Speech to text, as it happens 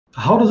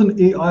How does an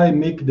AI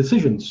make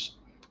decisions?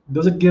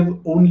 Does it give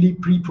only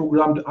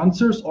pre-programmed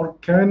answers, or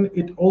can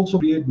it also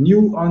create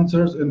new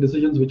answers and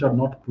decisions which are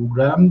not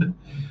programmed?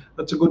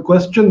 That's a good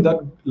question that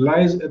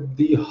lies at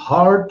the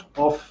heart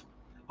of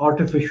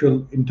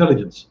artificial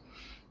intelligence.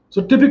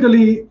 So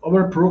typically,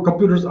 our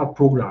computers are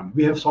programmed.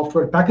 We have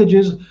software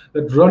packages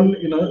that run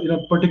in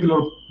a particular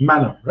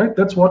manner, right?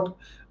 That's what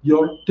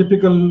your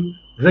typical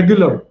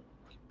regular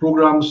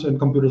programs and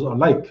computers are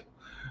like.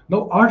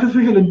 Now,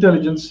 artificial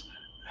intelligence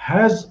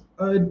has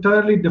an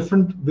entirely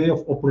different way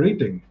of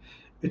operating.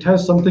 It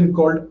has something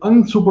called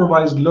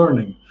unsupervised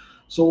learning.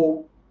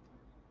 So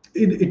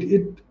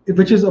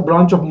which is a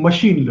branch of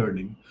machine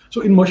learning.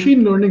 So in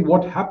machine learning,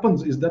 what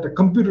happens is that a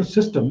computer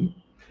system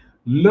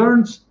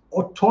learns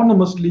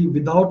autonomously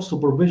without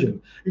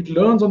supervision. It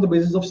learns on the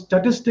basis of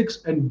statistics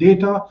and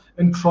data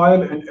and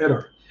trial and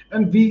error.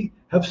 And we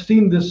have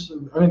seen this.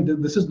 I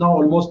mean, this is now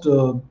almost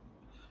a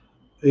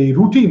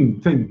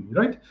routine thing,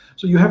 right?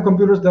 So you have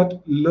computers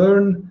that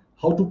learn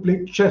how to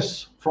play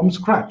chess from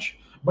scratch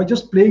by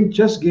just playing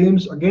chess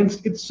games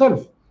against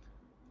itself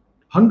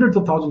hundreds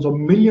of thousands or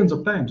millions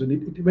of times, and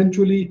it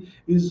eventually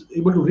is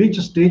able to reach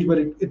a stage where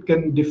it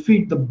can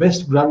defeat the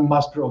best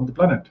grandmaster on the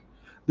planet.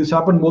 This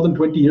happened more than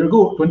 20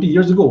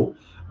 years ago,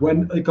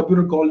 when a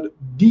computer called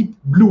Deep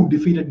Blue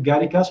defeated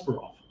Gary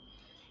Kasparov.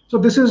 So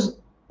this is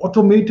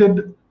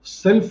automated,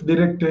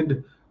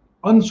 self-directed,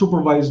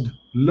 unsupervised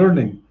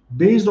learning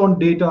based on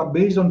data,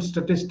 based on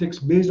statistics,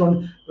 based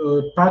on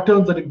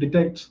patterns that it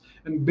detects,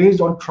 and based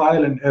on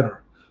trial and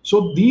error.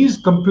 So these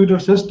computer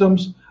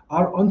systems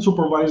are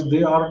unsupervised.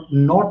 They are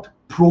not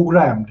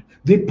programmed.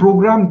 They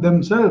program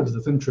themselves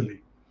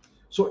essentially.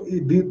 So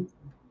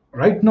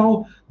right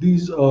now,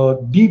 these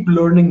deep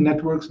learning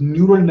networks,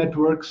 neural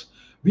networks,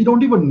 we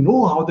don't even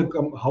know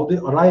how they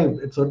arrive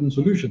at certain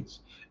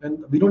solutions,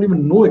 and we don't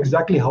even know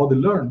exactly how they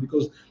learn,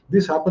 because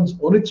this happens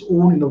on its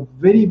own in a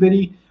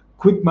very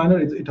quick manner.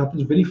 It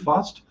happens very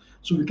fast.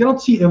 So we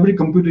cannot see every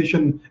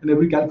computation and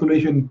every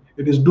calculation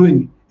it is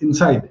doing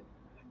inside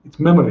its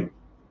memory.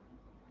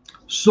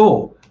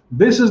 So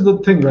this is the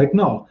thing right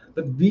now,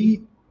 that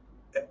we,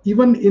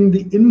 even in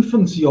the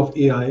infancy of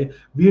AI,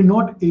 we are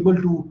not able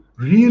to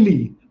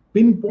really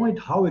pinpoint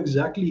how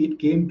exactly it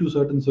came to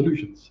certain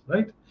solutions,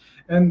 right?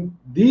 And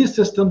these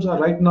systems are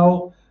right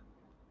now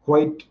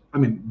quite, I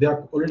mean, they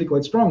are already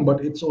quite strong,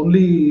 but it's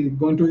only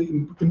going to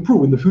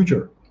improve in the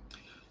future.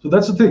 So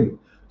that's the thing.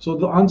 So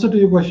the answer to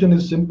your question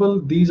is simple.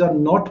 These are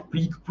not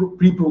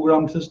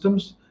pre-programmed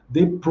systems.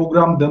 They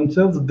program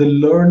themselves. They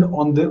learn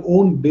on their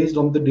own based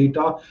on the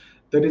data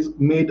that is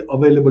made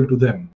available to them.